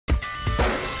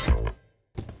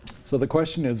So the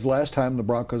question is, last time the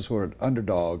Broncos were an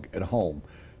underdog at home,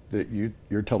 that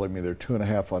you're telling me they're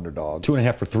 2.5 underdogs.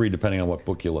 2.5 or 3, depending on what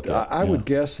book you look at. I would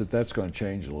guess that that's going to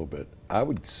change a little bit. I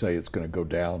would say it's going to go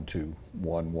down to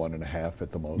 1.5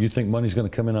 at the most. You think money's going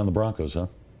to come in on the Broncos, huh?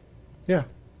 Yeah.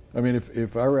 I mean,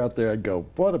 if I were out there, I'd go,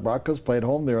 boy, the Broncos play at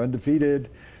home. They're undefeated.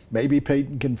 Maybe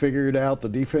Peyton can figure it out. The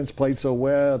defense played so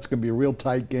well. It's going to be a real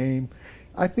tight game.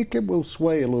 I think it will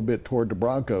sway a little bit toward the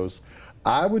Broncos.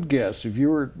 I would guess, if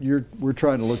we're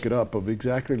trying to look it up of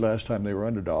exactly last time they were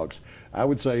underdogs, I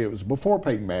would say it was before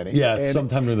Peyton Manning. Yeah, it's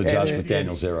sometime during the Josh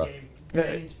McDaniels era.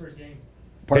 Manning's first game.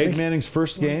 Peyton Manning's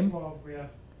first game? 2012, yeah.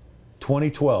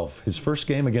 2012. His first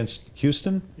game against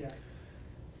Houston? Yeah.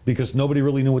 Because nobody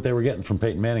really knew what they were getting from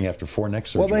Peyton Manning after 4 neck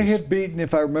surgeries. Well, they had beaten,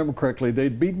 if I remember correctly,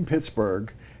 they'd beaten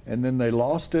Pittsburgh, and then they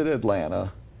lost at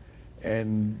Atlanta,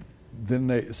 and then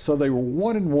they were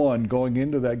 1-1 going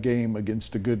into that game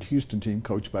against a good Houston team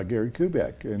coached by Gary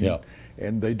Kubiak,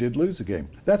 and they did lose the game.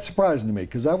 That's surprising to me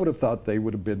because I would have thought they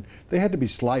would have been. They had to be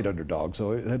slight underdogs,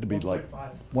 so it had to be 1. like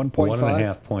 1.5.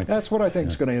 1.5 points. That's what I think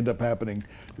is going to end up happening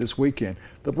this weekend.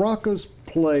 The Broncos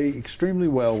play extremely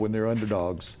well when they're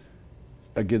underdogs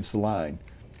against the line.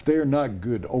 They're not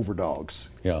good overdogs.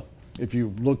 Yeah. If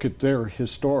you look at their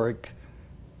historic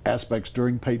aspects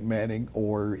during Peyton Manning,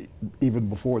 or even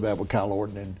before that with Kyle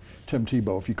Orton and Tim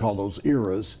Tebow, if you call those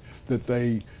eras, that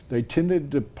they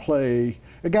tended to play.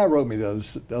 A guy wrote me the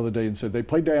other day and said they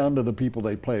play down to the people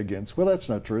they play against. Well, that's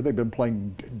not true. They've been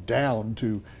playing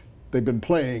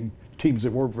teams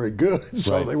that weren't very good,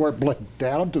 so they weren't playing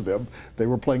down to them. They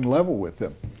were playing level with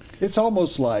them. It's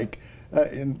almost like,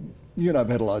 and you and I've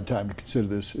had a lot of time to consider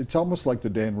this, it's almost like the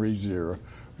Dan Reeves era,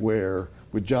 where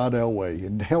with John Elway,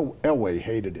 and Elway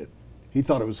hated it. He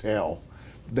thought it was hell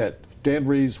that Dan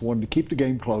Reeves wanted to keep the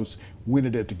game close, win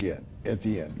it at the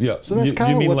end. Yeah, so that's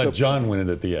you mean let John win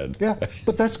it at the end. Yeah,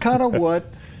 but that's kind of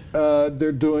what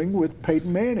they're doing with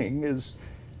Peyton Manning. Is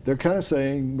they're kind of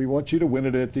saying, we want you to win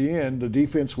it at the end. The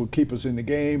defense will keep us in the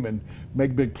game and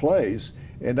make big plays.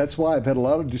 And that's why I've had a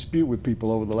lot of dispute with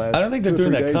people over the last 2 or 3 days. I don't think they're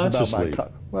doing that consciously.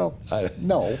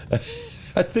 No.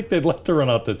 I think they'd like to run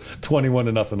out to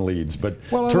 21-0 leads, but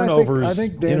well, turnovers, I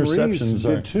think Dan interceptions Reeves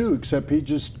did too, except he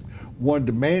just wanted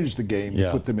to manage the game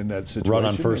and put them in that situation. Run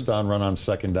on first down, run on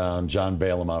second down. John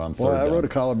bail them out on third down. I wrote a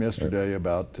column yesterday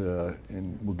about,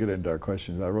 and we'll get into our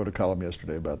questions. I wrote a column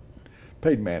yesterday about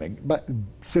Peyton Manning. But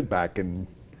sit back and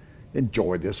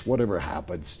enjoy this. Whatever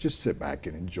happens, just sit back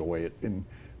and enjoy it and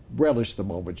relish the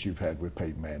moments you've had with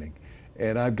Peyton Manning.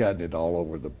 And I've gotten it all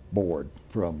over the board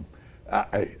from.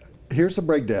 Here's the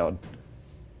breakdown.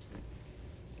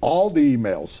 All the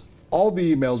emails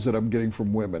that I'm getting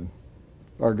from women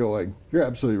are going, you're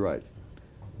absolutely right.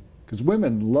 Because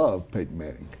women love Peyton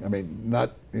Manning. I mean,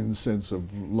 not in the sense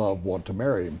of want to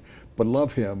marry him, but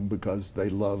love him because they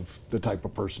love the type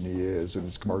of person he is and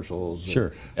his commercials.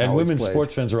 Sure. And women's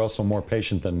sports fans are also more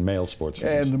patient than male sports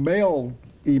fans. And the male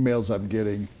emails I'm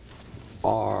getting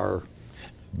are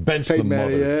bench Peyton the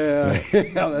mother.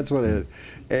 Yeah, that's what it is.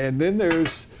 And then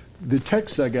there's the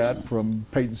text I got from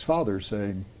Peyton's father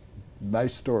saying,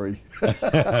 nice story.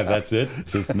 That's it?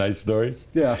 Just a nice story?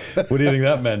 Yeah. What do you think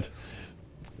that meant?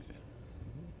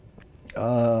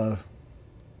 Well,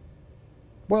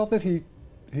 that he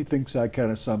thinks I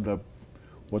kind of summed up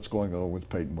what's going on with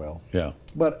Peyton well. Yeah.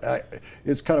 But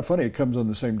it's kind of funny. It comes on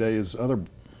the same day as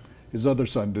his other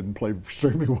son didn't play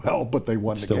extremely well, but they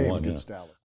won the game against Dallas.